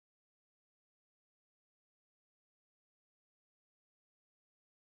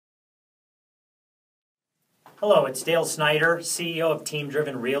Hello, it's Dale Snyder, CEO of Team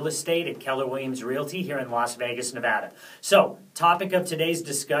Driven Real Estate at Keller Williams Realty here in Las Vegas, Nevada. So, topic of today's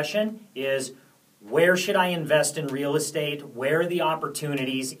discussion is where should I invest in real estate? Where are the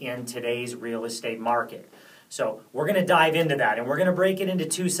opportunities in today's real estate market? So, we're going to dive into that and we're going to break it into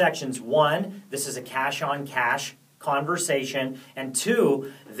two sections. One, this is a cash-on-cash conversation, and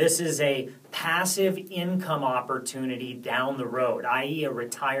two, this is a passive income opportunity down the road, i.e. a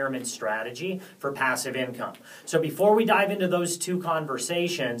retirement strategy for passive income. So before we dive into those two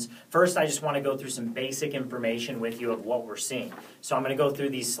conversations, first I just want to go through some basic information with you of what we're seeing. So I'm going to go through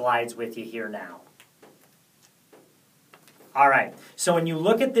these slides with you here now. All right, so when you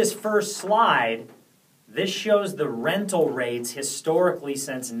look at this first slide, this shows the rental rates historically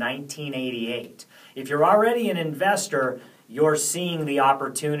since 1988. If you're already an investor, you're seeing the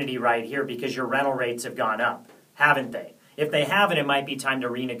opportunity right here because your rental rates have gone up, haven't they? If they haven't, it might be time to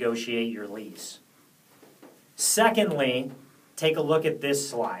renegotiate your lease. Secondly, take a look at this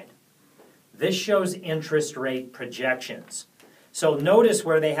slide. This shows interest rate projections. So notice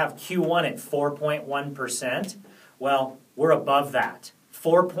where they have Q1 at 4.1%. Well, we're above that.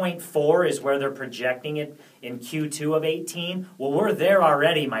 4.4 is where they're projecting it in Q2 of 18. Well, we're there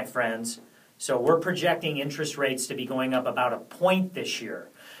already, my friends. So we're projecting interest rates to be going up about a point this year.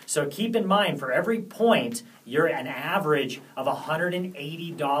 So keep in mind, for every point, you're an average of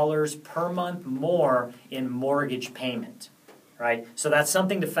 $180 per month more in mortgage payment, right? So that's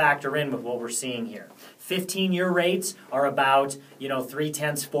something to factor in with what we're seeing here. 15-year rates are about,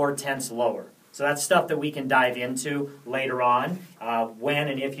 3/10, 4/10 lower. So that's stuff that we can dive into later on when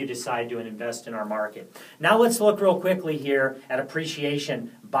and if you decide to invest in our market. Now let's look real quickly here at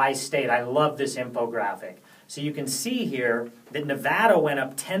appreciation by state. I love this infographic. So you can see here that Nevada went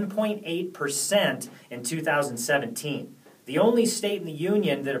up 10.8% in 2017. The only state in the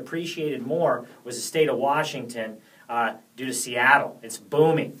union that appreciated more was the state of Washington due to Seattle. It's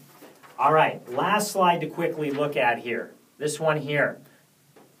booming. All right, last slide to quickly look at here. This one here.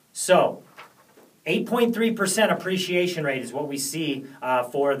 So 8.3% appreciation rate is what we see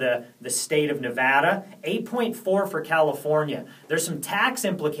for the state of Nevada. 8.4% for California. There's some tax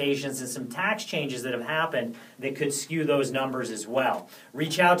implications and some tax changes that have happened that could skew those numbers as well.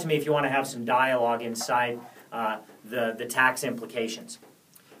 Reach out to me if you want to have some dialogue inside the tax implications.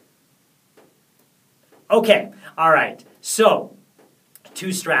 Okay, all right. So,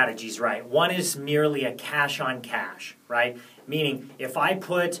 two strategies, right? One is merely a cash-on-cash, right? Meaning, if I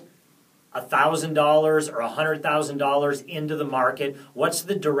put $1,000 or $100,000 into the market, what's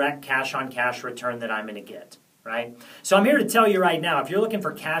the direct cash-on-cash return that I'm going to get, right? So I'm here to tell you right now, if you're looking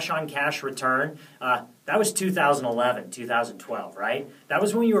for cash-on-cash return, that was 2011, 2012, right? That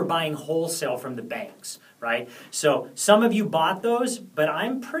was when you were buying wholesale from the banks, right? So some of you bought those, but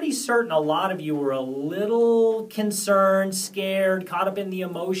I'm pretty certain a lot of you were a little concerned, scared, caught up in the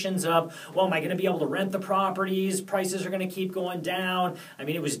emotions of, well, am I going to be able to rent the properties? Prices are going to keep going down. I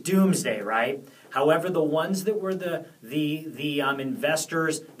mean, it was doomsday, right? However, the ones that were the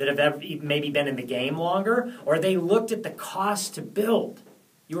investors that have maybe been in the game longer, or they looked at the cost to build.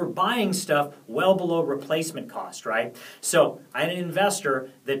 You were buying stuff well below replacement cost, right? So I had an investor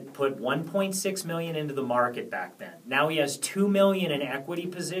that put $1.6 million into the market back then. Now he has $2 million in equity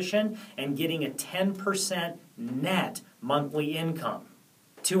position and getting a 10% net monthly income.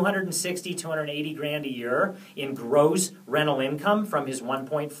 $280 grand a year in gross rental income from his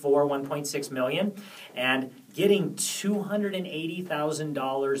 $1.6 million, and getting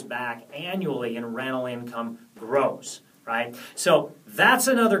 $280,000 back annually in rental income gross. Right? So that's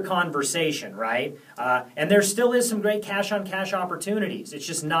another conversation, right? And there still is some great cash-on-cash opportunities. It's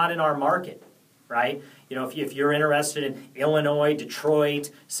just not in our market, right? If you're interested in Illinois,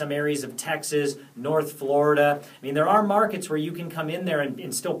 Detroit, some areas of Texas, North Florida, I mean, there are markets where you can come in there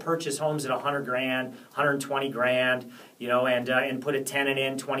and still purchase homes at 100 grand, 120 grand, and put a tenant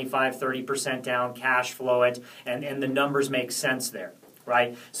in, 25, 30% down, cash flow it, and the numbers make sense there,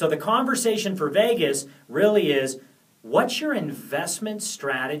 right? So the conversation for Vegas really is, what's your investment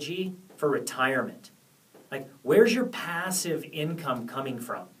strategy for retirement? Like, where's your passive income coming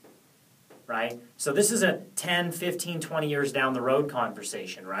from, right? So this is a 10, 15, 20 years down the road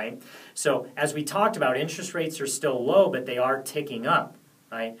conversation, right? So as we talked about, interest rates are still low, but they are ticking up,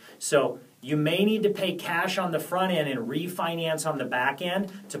 right? So you may need to pay cash on the front end and refinance on the back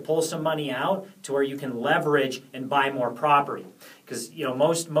end to pull some money out to where you can leverage and buy more property. Because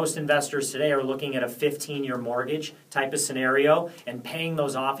most investors today are looking at a 15-year mortgage type of scenario and paying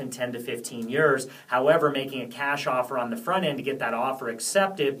those off in 10 to 15 years. However, making a cash offer on the front end to get that offer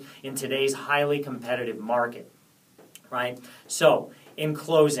accepted in today's highly competitive market, right? So, in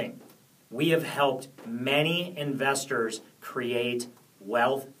closing, We have helped many investors create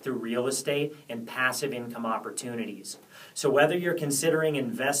wealth through real estate and passive income opportunities. So whether you're considering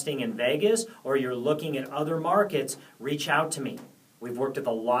investing in Vegas or you're looking at other markets, reach out to me. We've worked with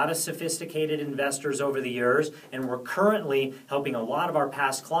a lot of sophisticated investors over the years, and we're currently helping a lot of our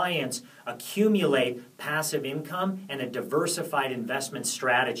past clients accumulate passive income and a diversified investment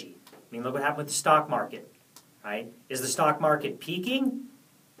strategy. I mean, look what happened with the stock market, right? Is the stock market peaking?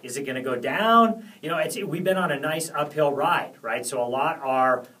 Is it going to go down? You know, we've been on a nice uphill ride, right? So a lot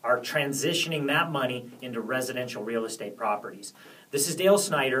are transitioning that money into residential real estate properties. This is Dale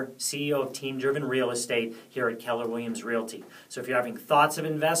Snyder, CEO of Team Driven Real Estate here at Keller Williams Realty. So if you're having thoughts of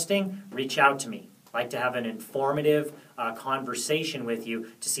investing, reach out to me. I'd like to have an informative conversation with you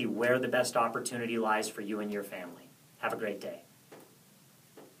to see where the best opportunity lies for you and your family. Have a great day.